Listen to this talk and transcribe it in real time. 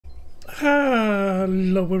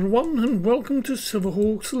Hello everyone and welcome to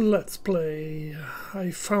Silverhawk's Let's Play.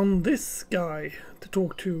 I found this guy to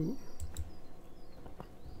talk to.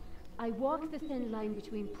 I walk the thin line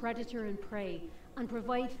between predator and prey and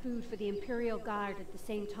provide food for the Imperial Guard at the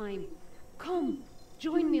same time. Come,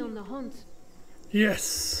 join me on the hunt.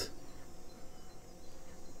 Yes.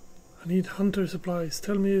 I need hunter supplies.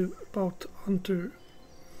 Tell me about hunter.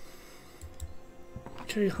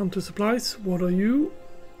 Okay, hunter supplies. What are you?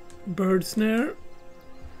 Bird snare,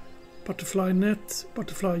 butterfly net,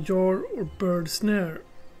 butterfly jar, or bird snare.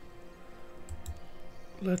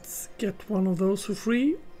 Let's get one of those for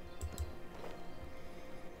free.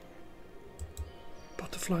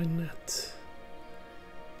 Butterfly net.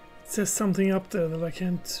 It says something up there that I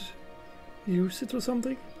can't use it or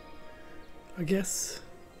something, I guess.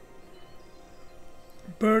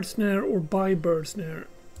 Bird snare or buy bird snare.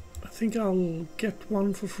 I think I'll get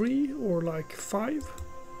one for free, or like 5.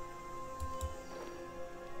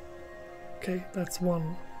 Okay, that's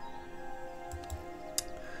 1.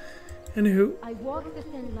 Anywho. I walk the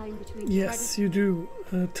thin line between yes, you do.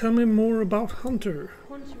 Tell me more about Hunter.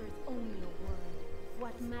 Hunter is only a word.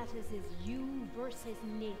 What matters is you versus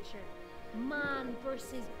nature. Man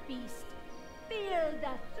versus beast. Feel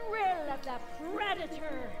the thrill of the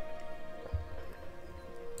predator.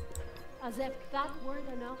 As if that weren't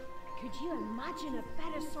enough, could you imagine a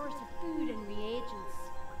better source of food and reagents?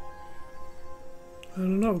 I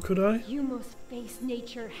don't know, could I? You must face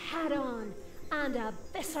nature head on and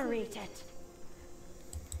eviscerate it.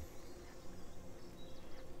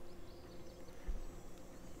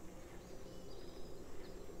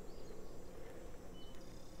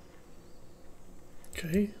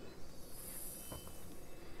 Okay.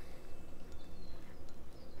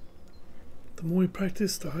 The more you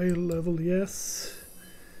practice, the higher level, yes.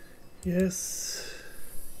 Yes.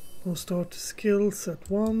 We'll start skills at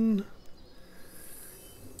 1.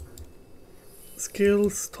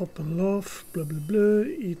 Skills, top and left, blah blah blah,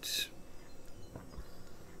 each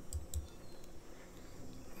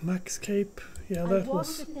RUNESCAPE. Yeah, that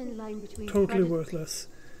was totally worthless.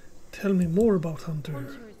 Tell me more about Hunter.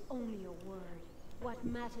 Hunter is only a word. What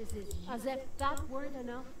matters is, as if that weren't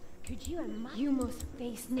enough, could you imagine? You must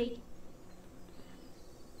face nature.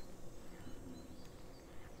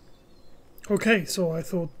 Okay, so I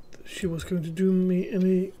thought she was going to do me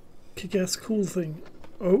any kick-ass cool thing.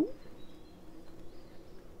 Oh.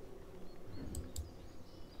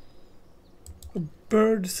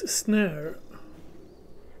 Bird's snare.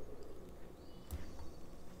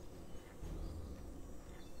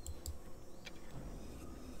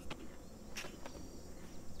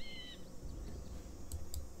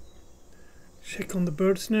 Check on the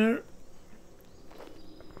bird snare.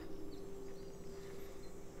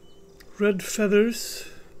 Red feathers,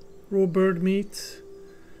 raw bird meat,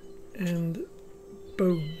 and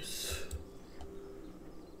bones.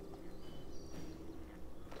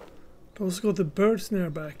 Also got the bird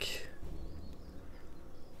snare back.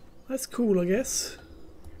 That's cool, I guess.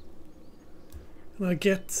 And I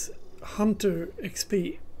get Hunter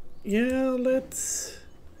XP. Yeah, let's...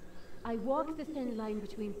 I walk the thin line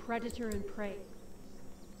between predator and prey.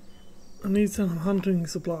 I need some hunting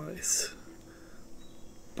supplies.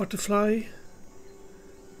 Butterfly.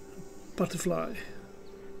 Butterfly.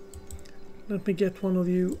 Let me get one of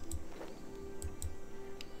you.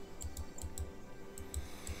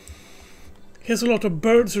 There's a lot of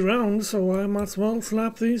birds around, so I might as well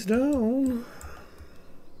slap these down.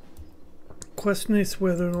 Question is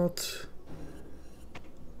whether or not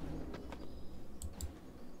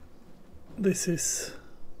this is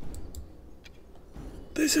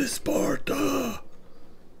Sparta.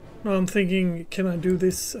 Now I'm thinking, can I do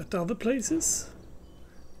this at other places?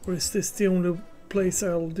 Or is this the only place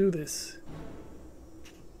I'll do this?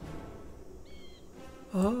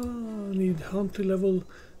 Ah, I need hunter level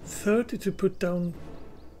 30 to put down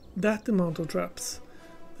that amount of traps.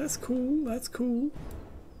 That's cool, that's cool.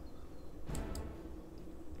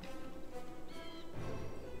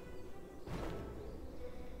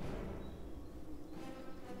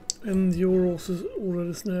 And you're also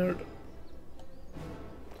already snared.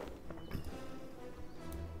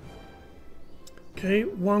 Okay,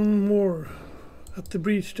 one more at the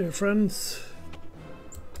breach there, friends.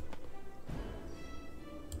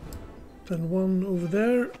 Then one over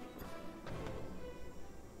there.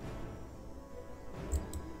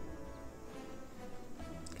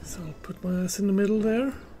 So I'll put my ass in the middle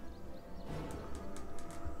there.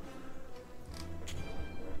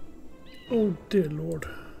 Oh dear Lord.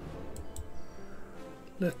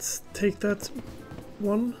 Let's take that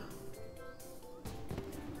one.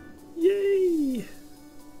 Yay!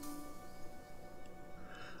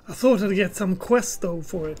 I thought I'd get some quest though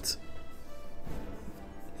for it.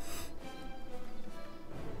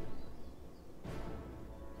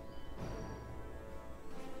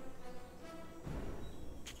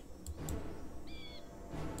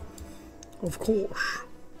 Of course.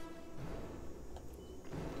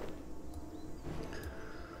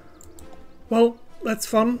 Well, that's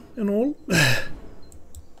fun and all.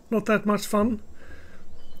 Not that much fun.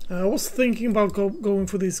 I was thinking about going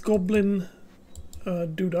for this goblin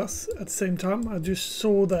dudas at the same time. I just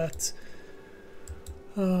saw that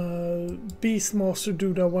Beastmaster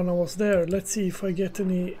duda when I was there. Let's see if I get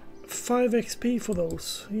any 5 XP for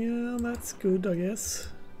those. Yeah, that's good, I guess.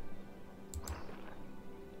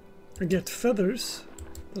 I get feathers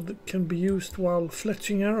that can be used while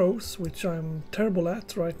fletching arrows, which I'm terrible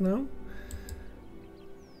at right now.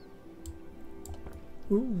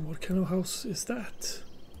 Ooh, what kind of house is that?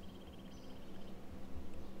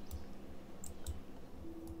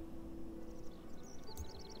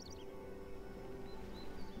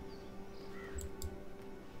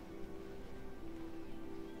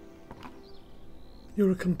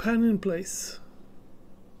 You're a companion place.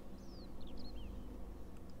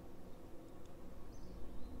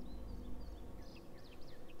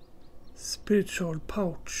 Spirit shard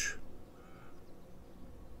pouch.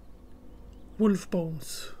 Wolf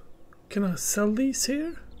bones. Can I sell these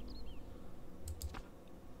here?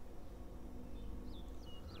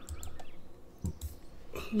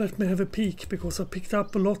 Let me have a peek, because I picked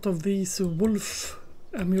up a lot of these wolf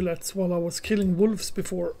amulets while I was killing wolves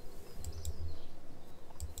before.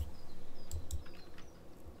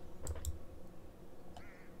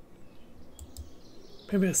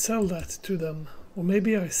 Maybe I sell that to them. Or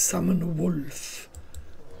maybe I summon a wolf.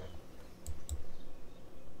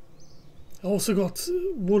 I also got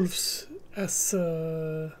wolves as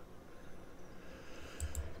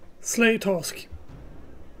slay task.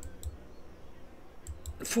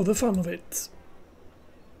 For the fun of it.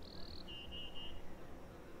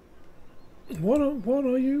 What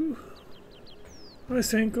are you? I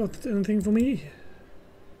ain't got anything for me.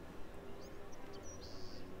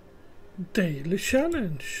 Daily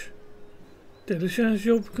challenge. Daily challenge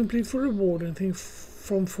job complete for reward. Anything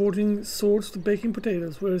from forging swords to baking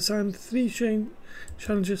potatoes. We're assigned 3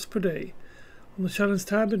 challenges per day. On the challenge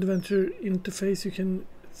tab, adventure interface, you can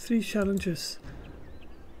 3 challenges.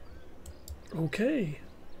 Okay.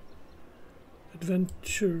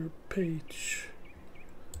 Adventure page.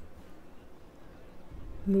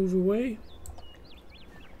 Move away.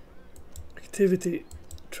 Activity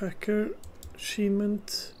tracker.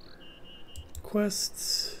 Achievement.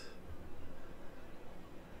 Quests.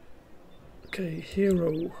 Okay,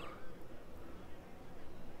 hero.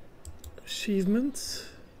 Achievements.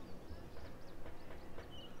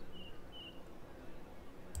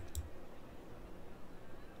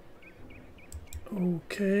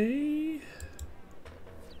 Okay.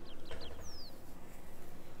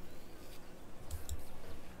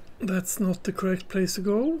 That's not the correct place to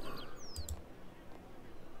go.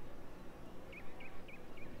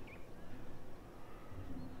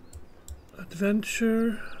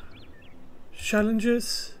 Adventure.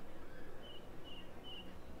 Challenges.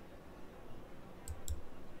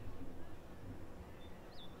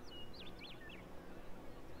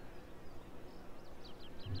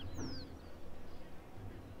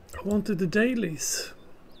 I wanted the dailies.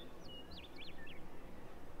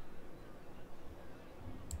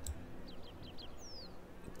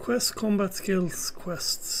 Quest, combat skills,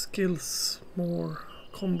 quest skills, more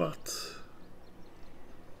combat.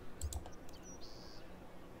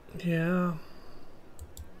 Yeah.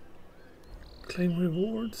 Claim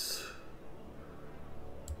rewards.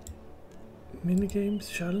 Minigames,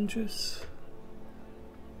 challenges.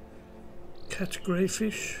 Catch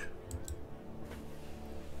greyfish.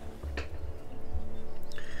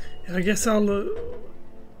 Yeah, I guess I'll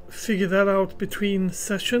figure that out between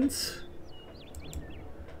sessions.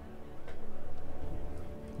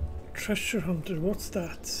 Treasure hunter, what's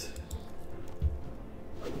that?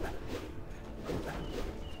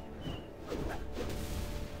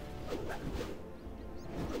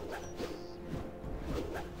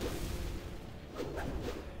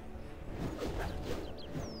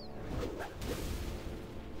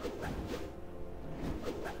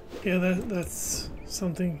 Yeah, that's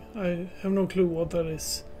something. I have no clue what that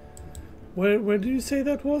is. Where did you say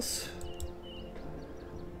that was?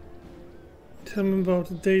 Tell me about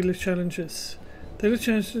the daily challenges. Daily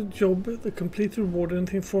challenge job, the complete reward,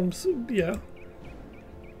 anything forms, yeah.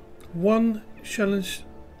 1 challenge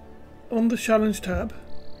on the challenge tab.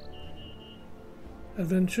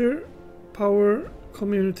 Adventure, power,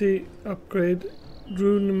 community, upgrade,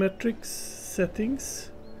 rune metrics,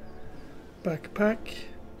 settings. Backpack.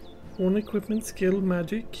 One equipment, skill,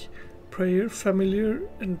 magic, prayer, familiar,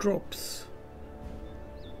 and drops.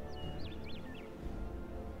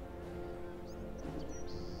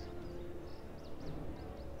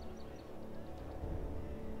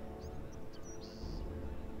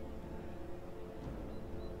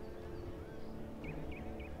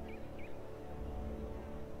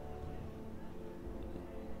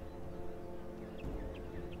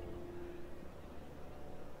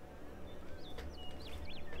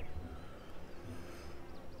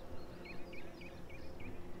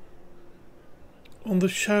 On the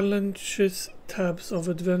challenges tabs of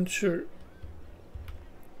adventure,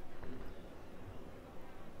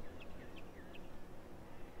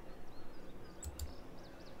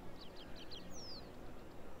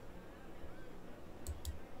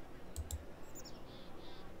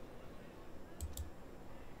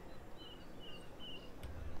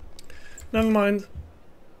 never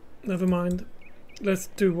mind, let's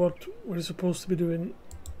do what we're supposed to be doing.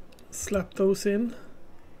 Slap those in.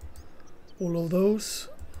 All of those.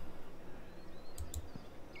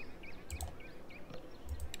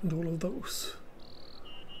 And all of those.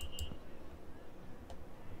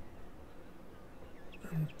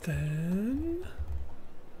 And then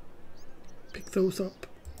pick those up.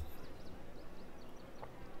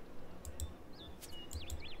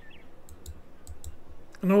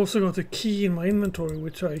 And I also got a key in my inventory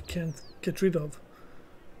which I can't get rid of.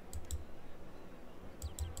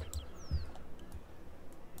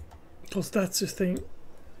 Because that's the thing.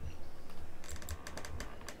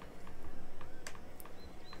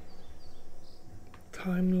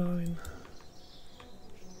 Timeline.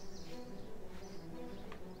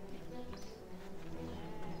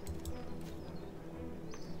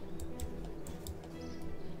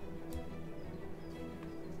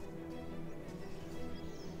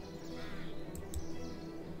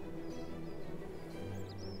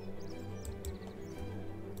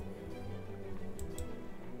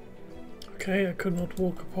 Okay, I could not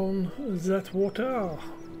walk upon that water.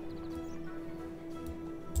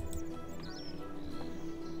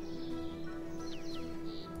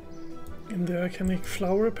 In there I can make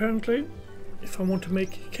flour apparently, if I want to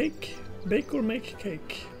make cake. Bake or make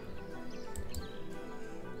cake.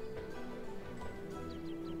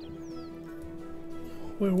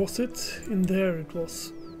 Where was it? In there it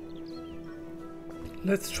was.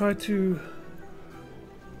 Let's try to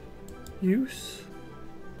use.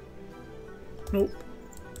 Nope,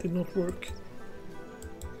 did not work.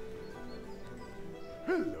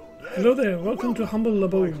 Hello there, welcome to Humble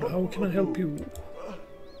Abode. How can I help you?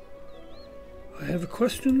 I have a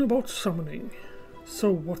question about summoning.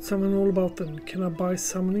 So, what's summoning all about then? Can I buy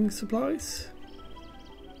summoning supplies?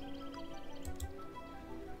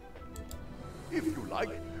 If you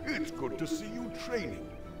like, it's good to see you training.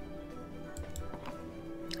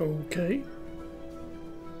 Okay.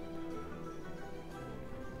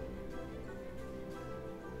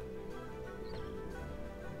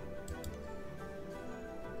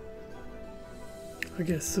 I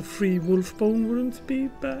guess a free wolf bone wouldn't be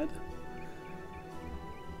bad.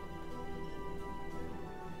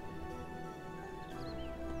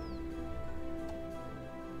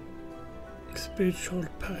 Spirit shard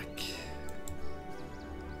pack.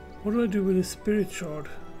 What do I do with a spirit shard?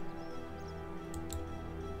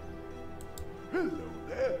 Hello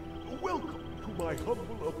there. Welcome to my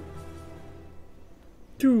humble abode.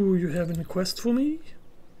 Do you have any quest for me?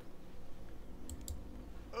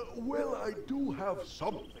 Well, I do have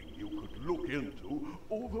something you could look into,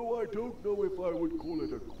 although I don't know if I would call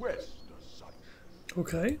it a quest as such.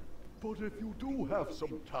 Okay. But if you do have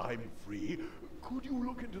some time free, could you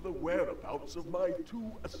look into the whereabouts of my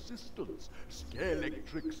two assistants,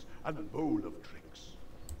 Scare-Electrix and Bowl of Tricks?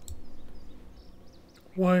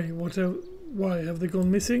 Why? Why have they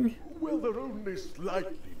gone missing? Well, they're only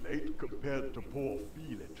slightly late compared to poor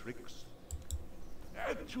Feelatrix.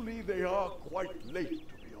 Actually, they are quite late,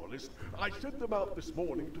 to be honest. I sent them out this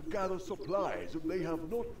morning to gather supplies, and they have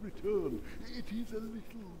not returned. It is a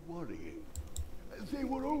little worrying. They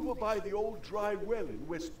were over by the old dry well in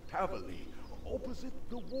West Taverley, opposite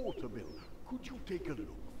the watermill. Could you take a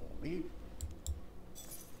look for me?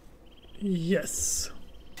 Yes.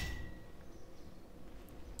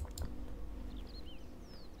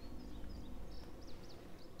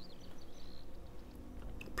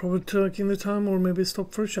 Probably taking the time, or maybe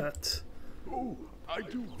stop for a chat. Oh, I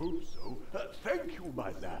do hope so. Thank you,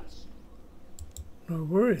 my lass. No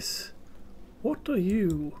worries. What are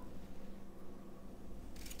you?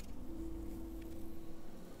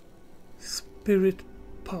 Spirit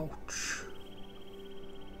pouch.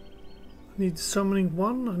 I need summoning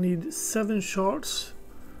 1. I need 7 shards.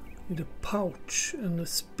 Need a pouch and a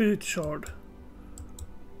spirit shard.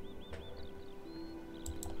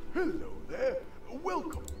 Hello there.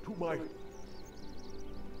 Welcome to my...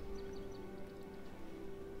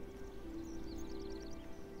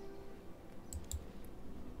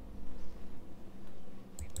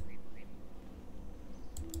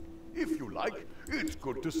 If you like, it's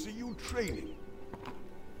good to see you training.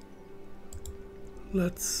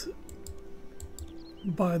 Let's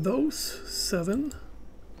buy those 7.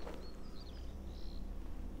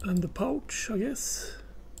 And the pouch, I guess.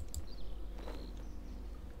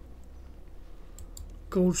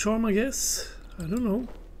 Gold charm, I guess. I don't know.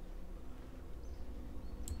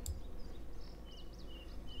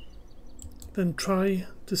 Then try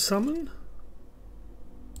to summon.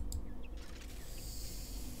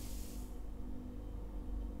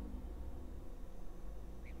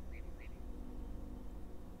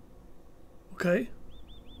 Okay.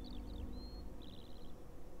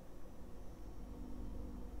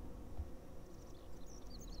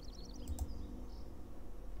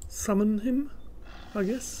 Summon him, I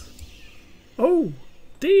guess. Oh,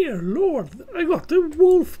 dear Lord, I got the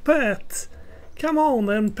wolf pet. Come on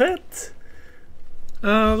then, pet.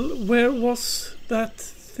 Where was that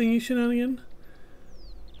thingy shenanigan?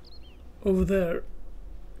 Over there.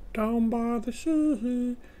 Down by the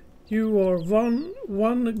sea. You are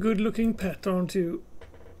one good-looking pet, aren't you?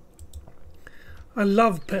 I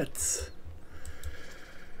love pets.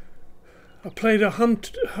 I've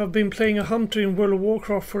been playing a hunter in World of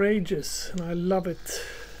Warcraft for ages, and I love it.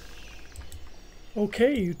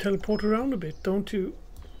 Okay, you teleport around a bit, don't you?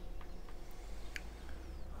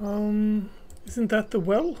 Isn't that the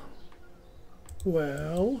well?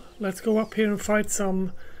 Well, let's go up here and fight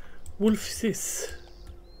some wolfsies.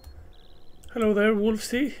 Hello there,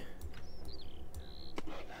 wolfsie.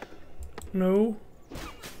 No.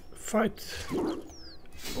 Fight.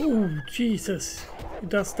 Oh, Jesus. It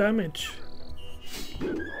does damage.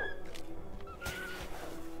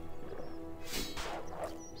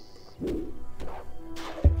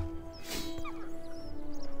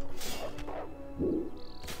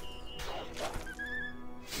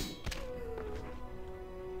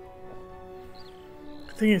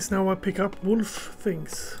 The thing is, now I pick up wolf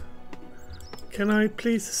things. Can I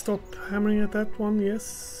please stop hammering at that one?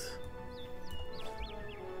 Yes.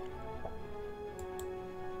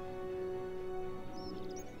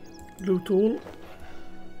 Loot all.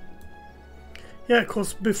 Yeah,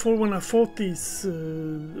 because before when I fought these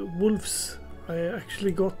wolves, I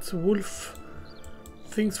actually got wolf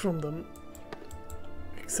things from them.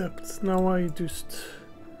 Except now I just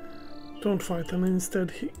don't fight them,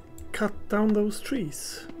 instead cut down those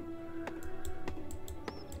trees.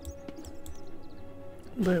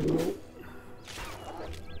 There we go.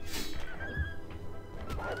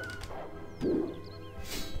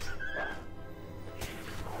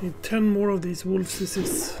 Need 10 more of these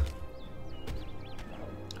wolfsies.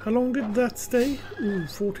 How long did that stay? Ooh,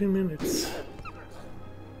 14 minutes.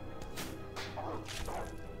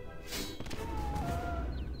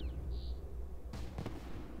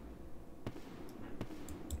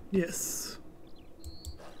 Yes.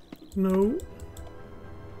 No.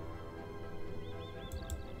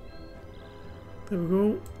 There we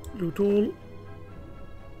go. Loot all.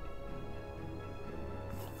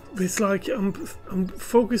 It's like I'm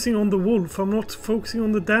focusing on the wolf. I'm not focusing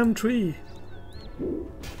on the damn tree.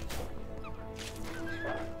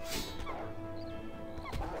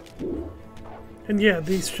 And yeah,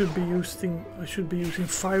 these should be using. I should be using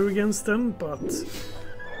fire against them, but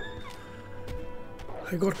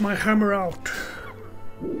I got my hammer out.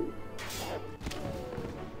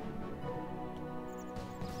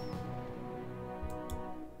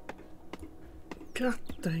 God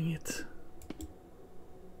dang it.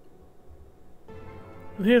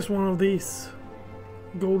 And here's one of these.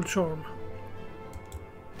 Gold charm.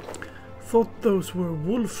 Thought those were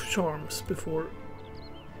wolf charms before.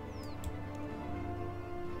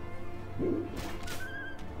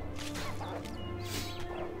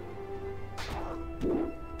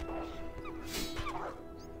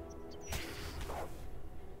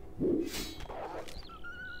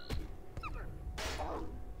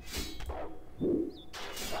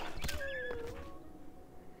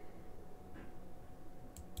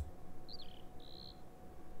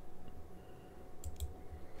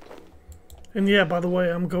 And yeah, by the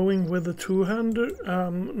way, I'm going with a two-hander.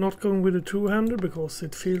 Not going with a two-hander because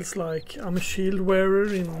it feels like I'm a shield wearer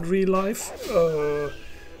in real life.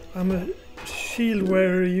 I'm a shield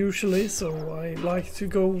wearer usually, so I like to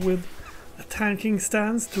go with a tanking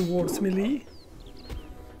stance towards melee.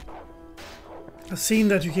 I've seen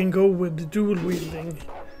that you can go with the dual wielding.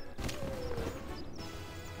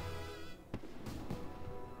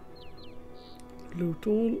 Loot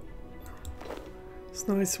all. It's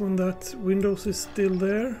nice when that Windows is still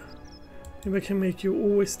there. Maybe I can make you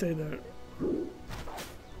always stay there.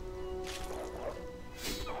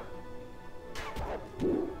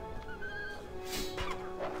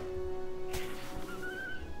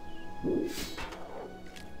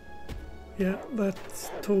 Yeah, that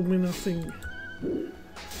told me nothing.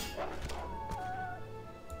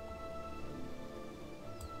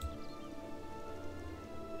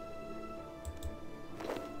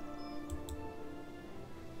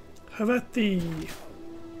 Have at thee.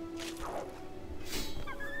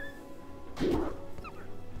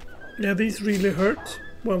 Yeah, these really hurt.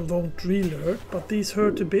 Well, don't really hurt, but these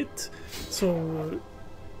hurt a bit. So,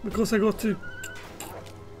 because I got to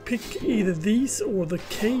pick either these or the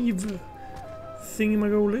cave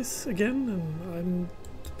thingamagolies again, and I'm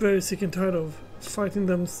very sick and tired of fighting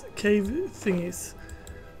them cave thingies.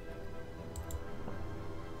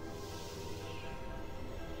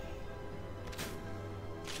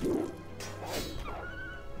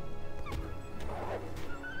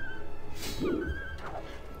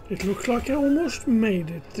 It looks like I almost made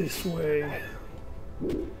it this way.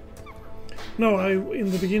 No,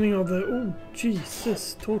 in the beginning of the... Oh,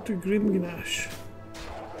 Jesus, Tortu Grimgnash.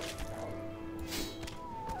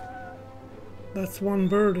 That's one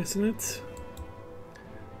bird, isn't it?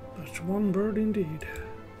 That's one bird indeed.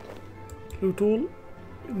 Loot all.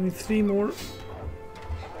 We need 3 more.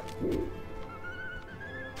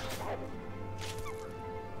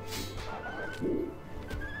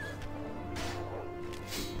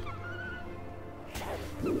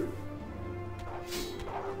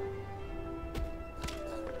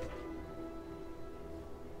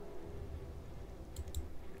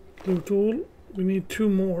 Loot all. We need 2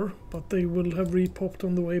 more, but they will have repopped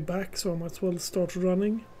on the way back, so I might as well start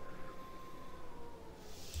running.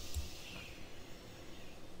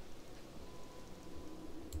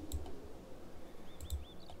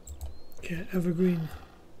 Okay, evergreen.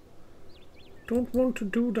 Don't want to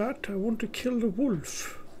do that, I want to kill the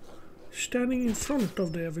wolf. Standing in front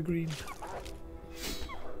of the evergreen.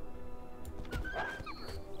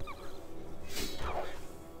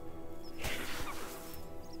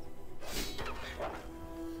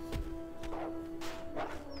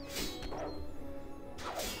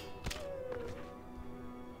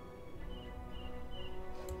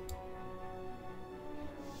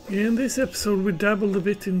 In this episode we dabbled a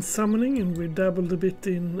bit in summoning and we dabbled a bit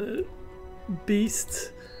in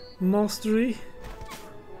beast mastery,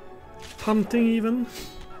 hunting even,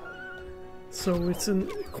 so it's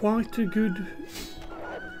quite a good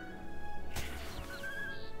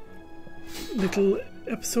little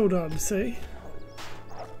episode, I'd say.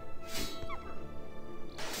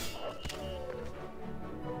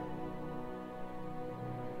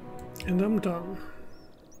 And I'm done.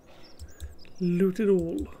 Loot it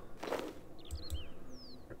all.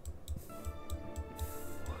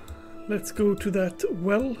 Let's go to that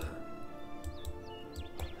well.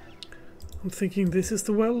 I'm thinking this is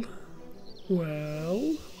the well.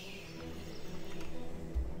 Well,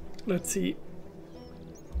 let's see.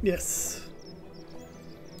 Yes.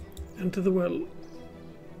 Enter the well.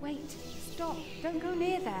 Wait, stop. Don't go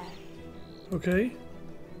near there. Okay.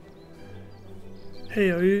 Hey,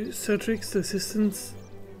 are you Cedric's assistant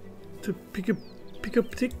to pick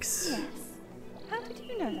up ticks? Yes. How did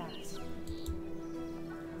you know that?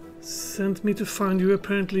 Sent me to find you.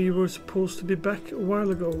 Apparently you were supposed to be back a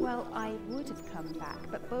while ago. Well, I would have come back,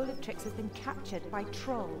 but Bowl of Tricks has been captured by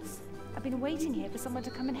trolls. I've been waiting here for someone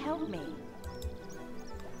to come and help me.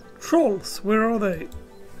 Trolls? Where are they?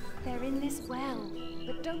 They're in this well,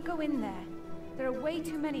 but don't go in there. There are way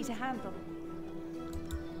too many to handle.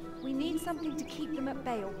 We need something to keep them at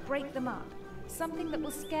bay or break them up. Something that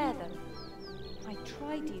will scare them. I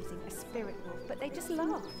tried using a spirit wolf, but they just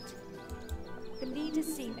laughed. The leaders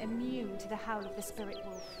seem immune to the howl of the spirit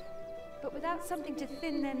wolf. But without something to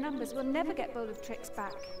thin their numbers, we'll never get Bowl of Tricks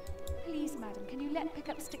back. Please, madam, can you let Pick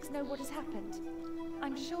Up Sticks know what has happened?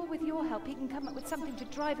 I'm sure with your help he can come up with something to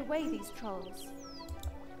drive away these trolls.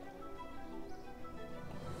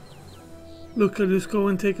 Look, I'll just go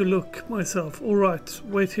and take a look myself. Alright,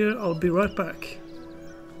 wait here, I'll be right back.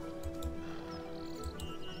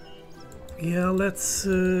 Yeah, let's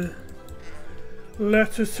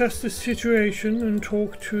assess the situation and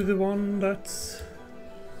talk to the one that's...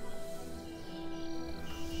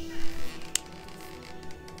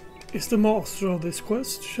 is the master of this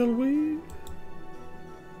quest, shall we?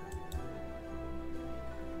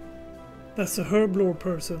 That's a herblore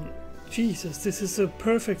person. Jesus, this is a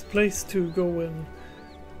perfect place to go and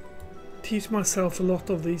teach myself a lot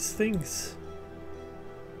of these things.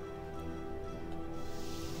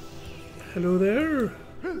 Hello there.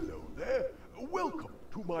 Hello there. Welcome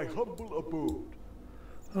to my humble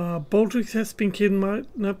abode. Baldric has been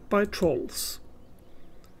kidnapped by trolls.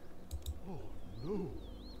 Oh no,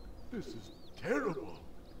 this is terrible.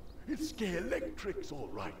 It's Scalextrix, all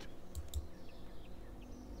right.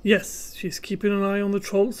 Yes, she's keeping an eye on the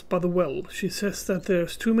trolls by the well. She says that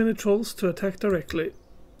there's too many trolls to attack directly.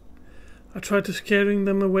 I tried to scaring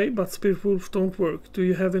them away, but spirit wolves don't work. Do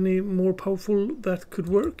you have any more powerful that could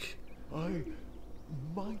work? I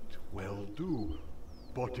might well do,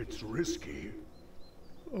 but it's risky.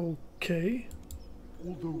 Okay.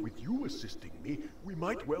 Although with you assisting me, we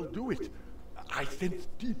might well do it. I sense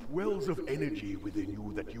deep wells of energy within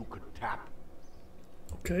you that you could tap.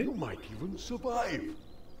 Okay. You might even survive.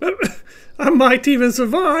 I might even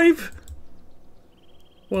survive!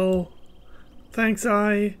 Well, thanks,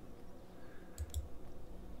 I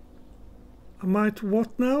might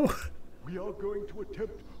what now? We are going to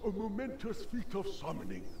attempt a momentous feat of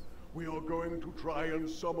summoning. We are going to try and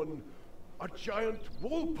summon a giant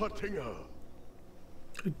Wolpertinger.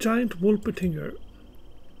 A giant Wolpertinger.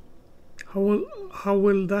 How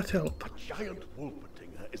will that help? A giant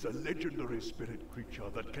Wolpertinger is a legendary spirit creature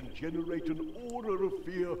that can generate an aura of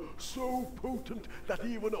fear so potent that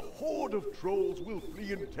even a horde of trolls will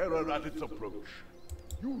flee in terror at its approach.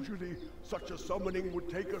 Usually, such a summoning would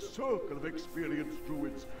take a circle of experienced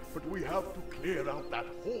druids, but we have to clear out that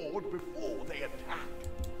horde before they attack.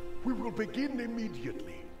 We will begin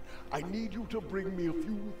immediately. I need you to bring me a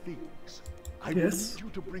few things. I will need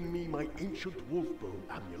you to bring me my ancient wolfbone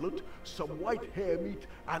amulet, some white hair meat,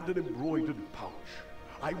 and an embroidered pouch.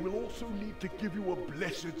 I will also need to give you a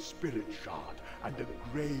blessed spirit shard and a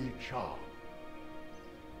grey charm.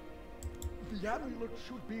 The amulet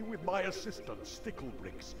should be with my assistant,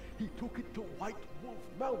 Sticklebricks. He took it to White Wolf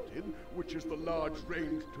Mountain, which is the large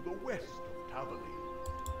range to the west of Tavali.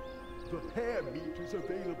 The hair meat is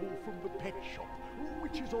available from the pet shop,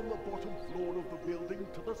 which is on the bottom floor of the building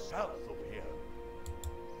to the south of here.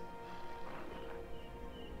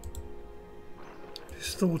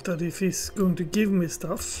 Just thought that if he's going to give me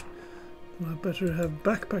stuff, then I better have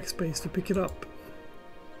backpack space to pick it up.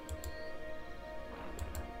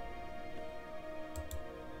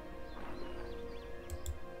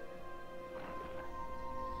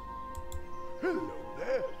 Hello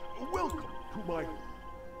there. Welcome to my...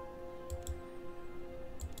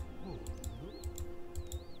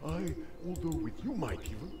 although with you might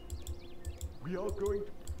even... We are going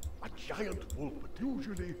to... A giant wolf, but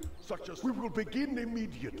usually such as... We will begin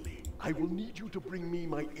immediately. I will need you to bring me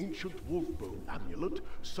my ancient wolfbone amulet,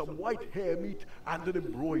 some white hair meat, and an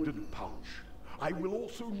embroidered pouch. I will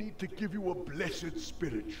also need to give you a blessed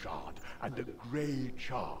spirit shard and a grey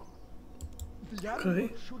charm. The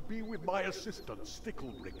amulet should be with my assistant,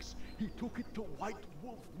 Sticklebricks. He took it to White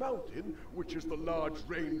Wolf Mountain, which is the large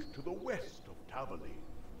range to the west of Tavali.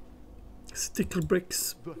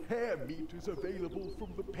 Sticklebricks. The hair meat is available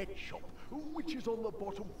from the pet shop, which is on the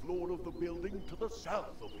bottom floor of the building to the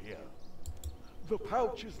south of here. The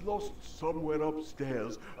pouch is lost somewhere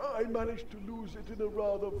upstairs. I managed to lose it in a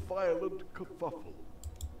rather violent kerfuffle.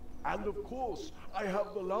 And of course, I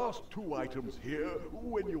have the last two items here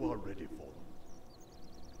when you are ready for them.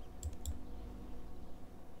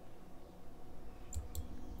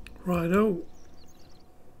 Righto.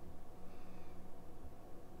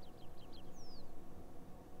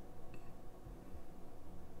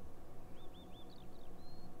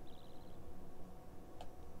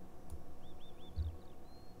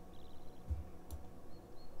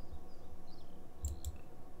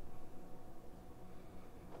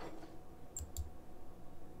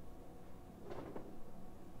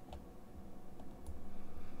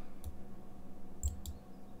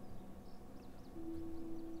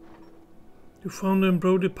 You found an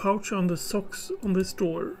embroidered pouch on the socks on this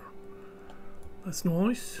door. That's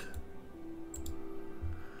nice.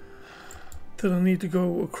 Then I need to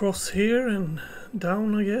go across here and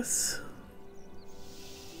down, I guess.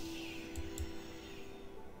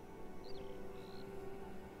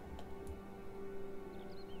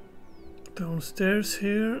 Downstairs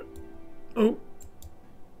here. Oh!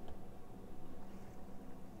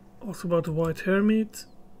 Also about the white hair meat.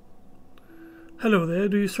 Hello there,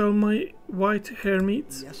 do you sell my white hair meat?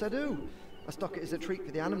 Yes, I do. I stock it as a treat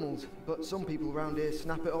for the animals, but some people around here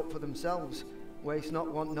snap it up for themselves. Waste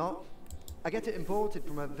not, want not. I get it imported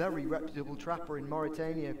from a very reputable trapper in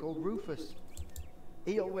Mauritania called Rufus.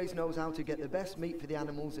 He always knows how to get the best meat for the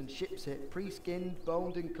animals and ships it pre-skinned,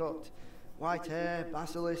 boned and cut. White hair,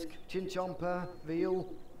 basilisk, chinchomper,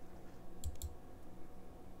 veal.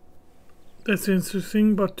 That's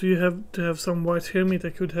interesting, but do you have to have some white hair meat I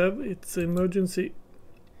could have? It's an emergency.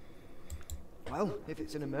 Well, if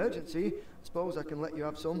it's an emergency, I suppose I can let you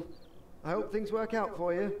have some. I hope things work out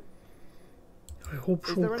for you. I hope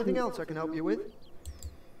so. Is there anything else I can help you with?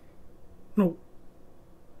 No.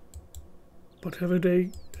 But have a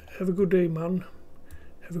good day, man.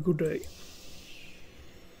 Have a good day.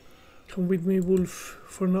 Come with me, Wolf,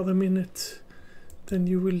 for another minute. Then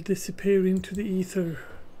you will disappear into the ether.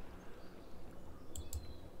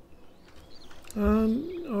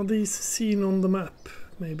 Are these seen on the map,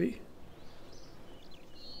 maybe?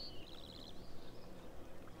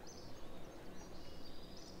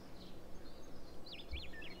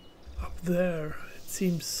 Up there, it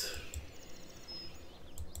seems.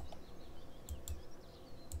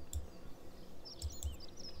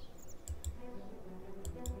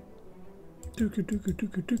 Duku duku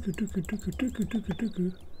duku duku duku duku duku duku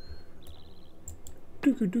duku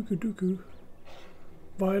duku duku duku.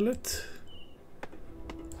 Violet.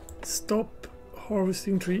 Stop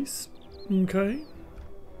harvesting trees. Okay.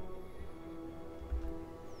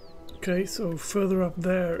 Okay, so further up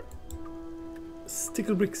there,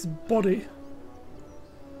 Sticklebrick's body.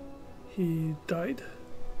 He died.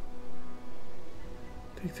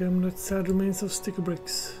 Take the amulet, sad remains of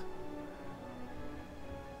Sticklebricks.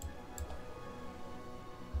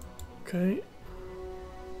 Okay.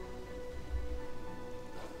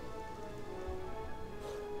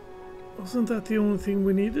 Wasn't that the only thing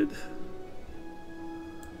we needed?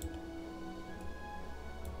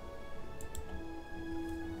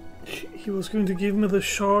 He was going to give me the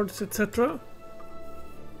shards, etc.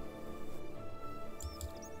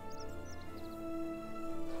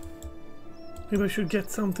 Maybe I should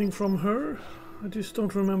get something from her. I just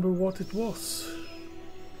don't remember what it was.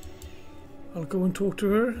 I'll go and talk to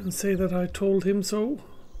her and say that I told him so.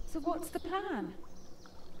 So what's the plan?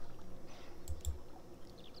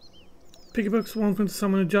 Piggybugs want me to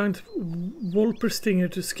summon a giant Wolperstinger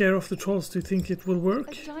to scare off the trolls. Do you think it will work?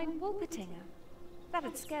 A giant Wolpertinger?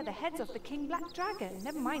 That'd scare the heads off the King Black Dragon,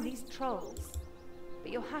 never mind these trolls.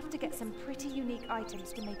 But you'll have to get some pretty unique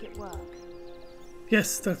items to make it work.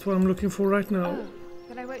 Yes, that's what I'm looking for right now. Oh,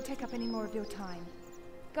 then I won't take up any more of your time.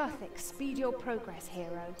 Gothic, speed your progress,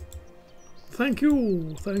 hero. Thank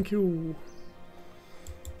you, thank you.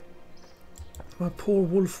 My poor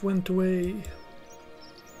wolf went away.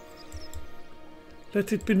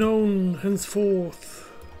 Let it be known henceforth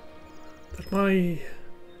that my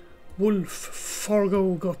wolf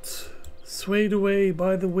Fargo got swayed away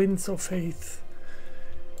by the winds of faith.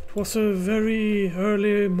 It was a very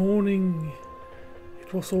early morning.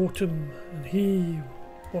 It was autumn, and he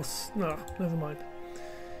was... Nah, never mind.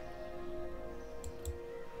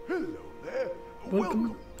 Hello there.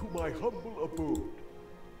 Welcome to my humble abode.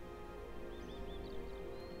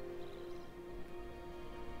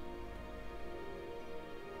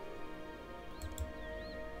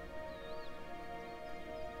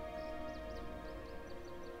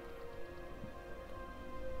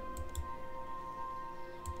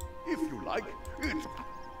 If you like, it's...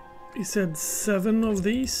 He said 7 of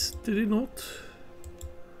these, did he not?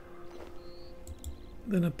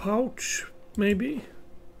 Then a pouch, maybe?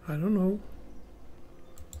 I don't know.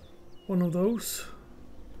 One of those.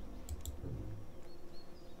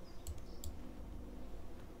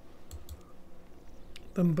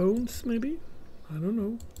 Then bones, maybe? I don't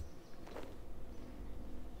know.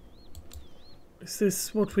 Is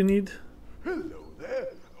this what we need? Hello there.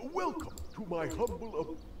 Welcome to my humble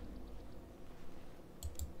abode.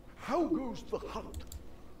 How goes the hunt?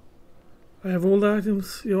 I have all the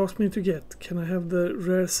items you asked me to get. Can I have the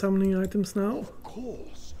rare summoning items now? Of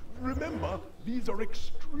course. Remember, these are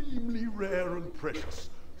extremely rare and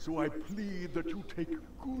precious, so I plead that you take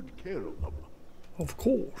good care of them. Of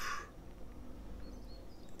course.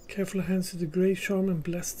 Careful hands to the Grey Charm and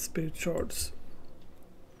Blessed Spirit Shards.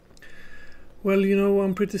 Well, you know,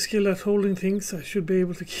 I'm pretty skilled at holding things. I should be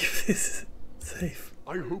able to keep this safe.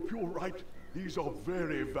 I hope you're right. These are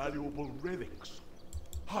very valuable relics.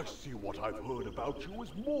 I see what I've heard about you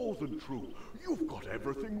is more than true. You've got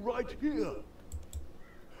everything right here.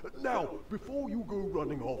 Now, before you go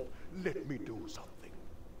running off, let me do something.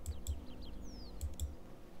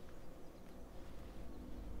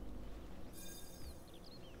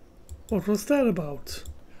 What was that about?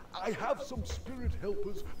 I have some spirit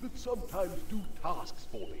helpers that sometimes do tasks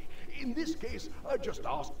for me. In this case, I just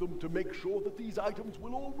ask them to make sure that these items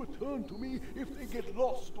will all return to me if they get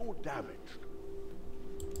lost or damaged.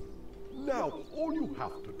 Now, all you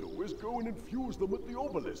have to do is go and infuse them at the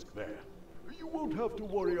obelisk there. You won't have to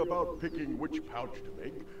worry about picking which pouch to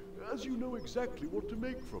make, as you know exactly what to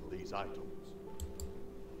make from these items.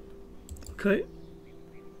 Okay.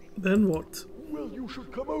 Then what? Well, you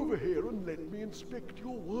should come over here and let me inspect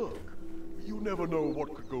your work. You never know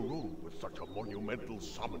what could go wrong with such a monumental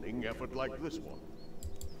summoning effort like this one.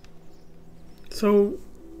 So,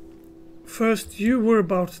 first you were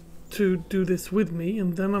about to do this with me,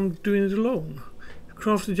 and then I'm doing it alone.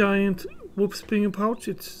 Craft a giant whoop springer pouch.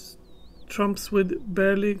 It trumps with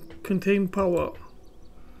barely contained power.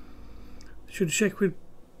 Should check with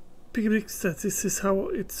Pickaxe that this is how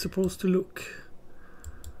it's supposed to look.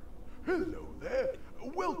 Hello there.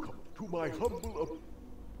 Welcome to my humble...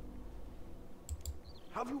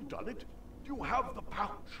 Have you done it? You have the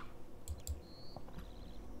pouch.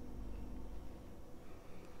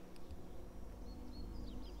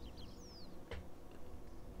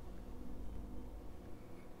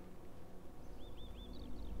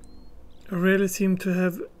 I really seem to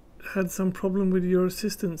have had some problem with your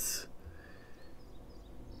assistance.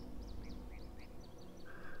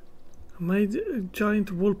 I made a giant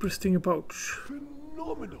Wolper stinger pouch.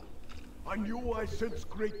 Phenomenal! I knew I sensed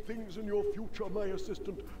great things in your future, my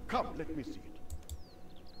assistant. Come, let me see it.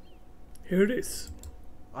 Here it is.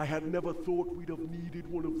 I had never thought we'd have needed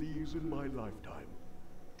one of these in my lifetime.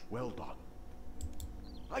 Well done.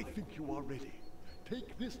 I think you are ready.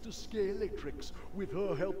 Take this to Scalatrix. With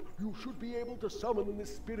her help, you should be able to summon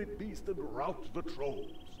this spirit beast and rout the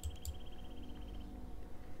trolls.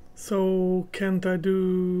 So, can't I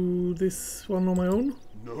do this one on my own?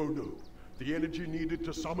 No, no. The energy needed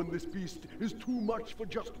to summon this beast is too much for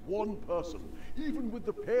just one person. Even with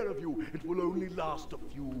the pair of you, it will only last a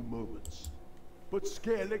few moments. But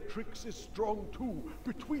Scalatrix is strong too.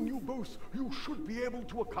 Between you both, you should be able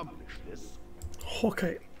to accomplish this.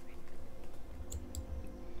 Okay.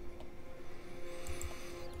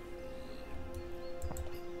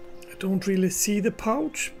 I don't really see the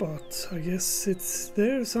pouch, but I guess it's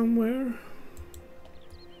there somewhere.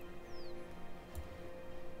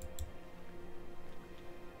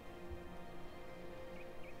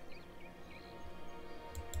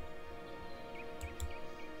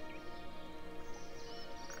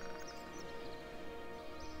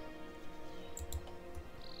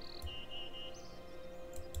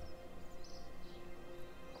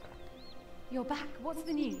 You're back. What's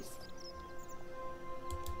the news?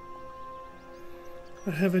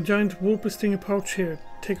 I have a giant Wolper stinger pouch here.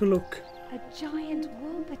 Take a look. A giant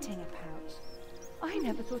Wolpertinger pouch? I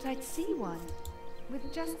never thought I'd see one.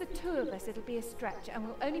 With just the two of us, it'll be a stretch, and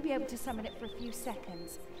we'll only be able to summon it for a few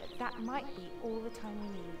seconds. But that might be all the time we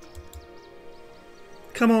need.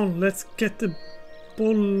 Come on, let's get the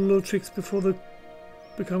Bowlertrix before it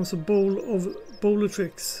becomes a bowl of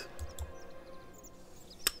Bowlertrix.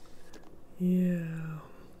 Yeah.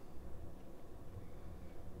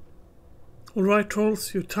 Alright,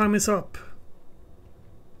 trolls, your time is up.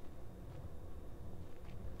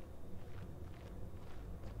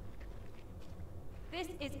 This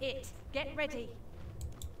is it. Get ready.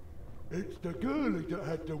 It's the girlie that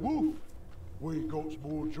had the wolf. We got some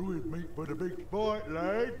more druid meat for the big fight,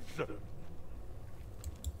 lads.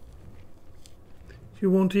 You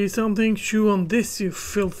want to eat something? Chew on this, you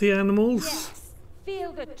filthy animals. Yes.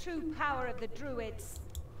 Feel the true power of the druids.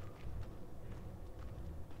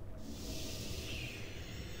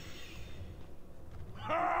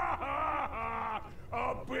 Ha ha ha!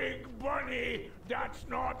 A big bunny? That's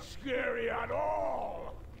not scary at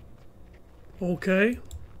all! Okay.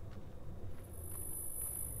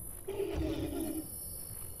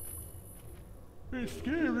 It's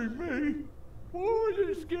scaring me. Why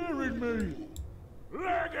is it scaring me?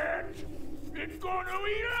 Leg it! It's going to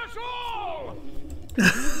eat us all!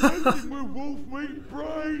 Making with wolf meat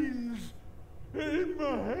brains. In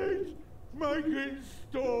my head. Make it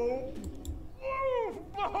stop. Wolf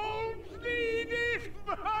bones need it,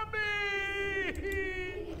 mommy!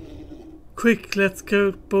 Quick, let's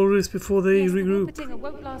go boulders before they Yes, regroup. The Wolpertinger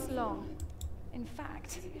won't last long. In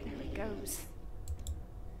fact, there it goes.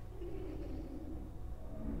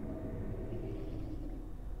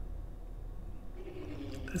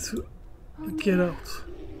 Let's get out.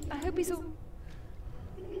 I hope he's all...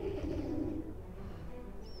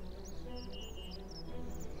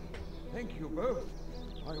 Thank you both.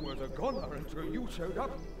 I was a goner until you showed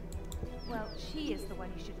up. Well, she is the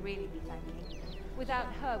one you should really be thanking. Without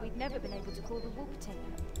her, we'd never been able to call the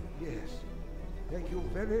Wolpertinger. Yes. Thank you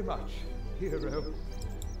very much, hero.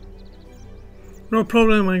 No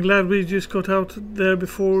problem, I'm glad we just got out there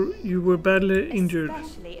before you were badly injured.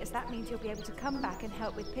 Especially as that means you'll be able to come back and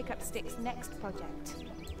help with Pick Up Stick's next project.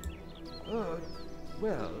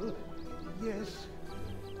 Well, yes.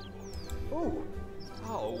 Oh,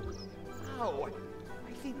 ow, ow.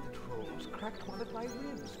 I think the trolls cracked one of my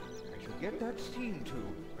ribs. I shall get that seen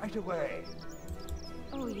to right away.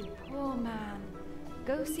 Oh, you poor man.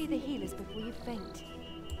 Go see the healers before you faint.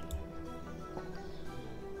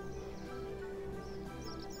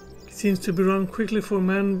 Seems to be run quickly for a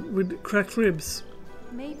man with cracked ribs.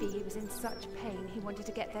 Maybe he was in such pain he wanted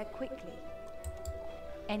to get there quickly.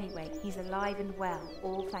 Anyway, he's alive and well,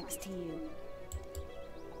 all thanks to you.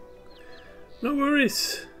 No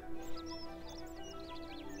worries.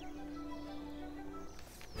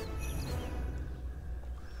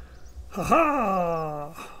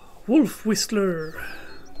 Haha! Wolf Whistler.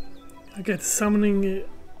 I get summoning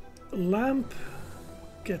lamp,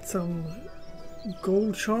 get some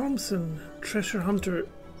gold charms and treasure hunter.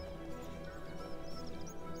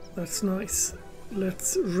 That's nice.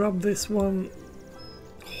 Let's rub this one.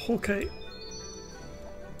 Okay.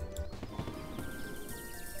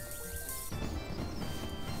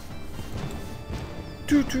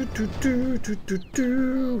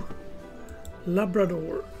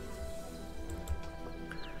 Labrador.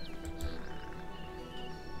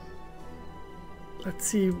 Let's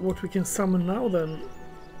see what we can summon now then.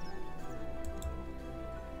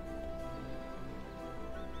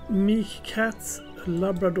 Meek Cats,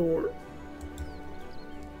 Labrador.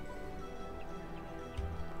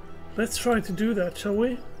 Let's try to do that, shall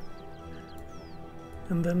we?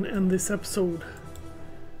 And then end this episode.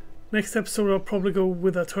 Next episode I'll probably go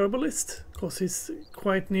with a Turbolist, because he's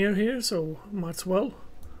quite near here, so might as well.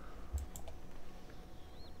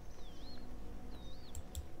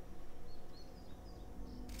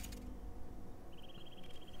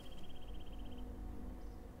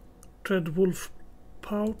 Dread Wolf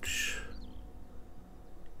Pouch.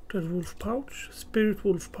 Dread Wolf Pouch. Spirit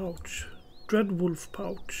Wolf Pouch. Dread Wolf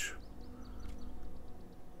Pouch.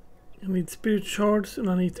 I need spirit shards and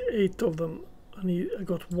I need 8 of them. I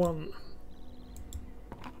got 1.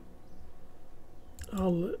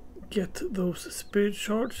 I'll get those spirit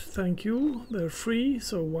shards, thank you. They're free,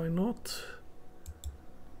 so why not?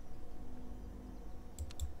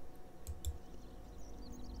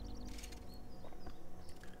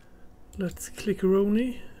 Let's click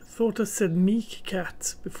Roni. Thought I said Meek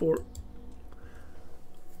Cat before.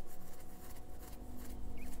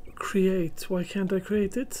 Create. Why can't I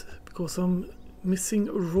create it? Because I'm missing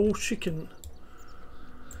raw chicken.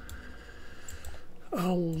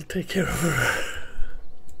 I'll take care of her.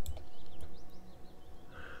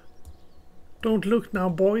 Don't look now,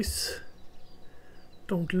 boys.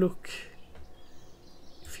 Don't look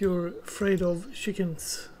if you're afraid of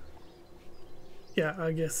chickens. Yeah,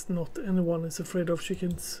 I guess not anyone is afraid of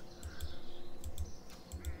chickens.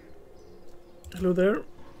 Hello there.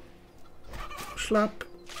 Slap.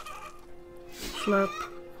 Slap.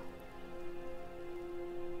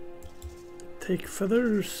 Take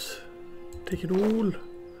feathers. Take it all.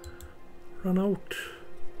 Run out.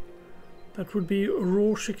 That would be a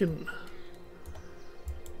raw chicken.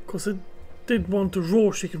 Because it did want a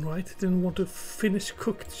raw chicken, right? It didn't want a finished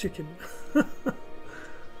cooked chicken.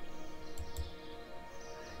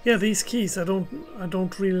 Yeah, these keys, I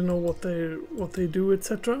don't really know what they do,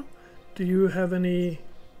 etc. Do you have any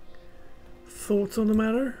thoughts on the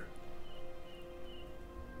matter?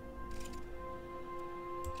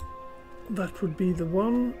 That would be the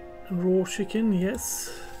one. Raw chicken,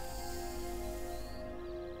 yes.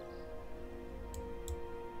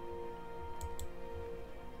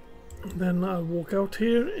 Then I'll walk out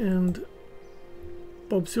here and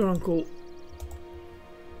Bob's your uncle.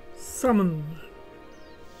 Summon.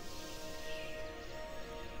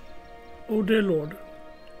 Oh dear lord.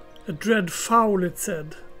 A dread fowl, it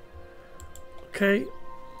said. Okay.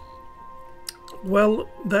 Well,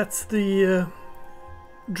 that's the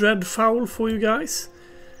dread fowl for you guys.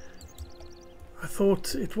 I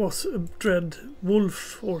thought it was a dread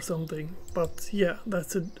wolf or something, but yeah,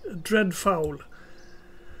 that's a dread fowl.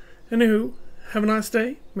 Anywho, have a nice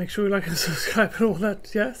day. Make sure you like and subscribe and all that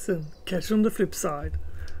jazz, and catch you on the flip side.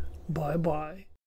 Bye bye.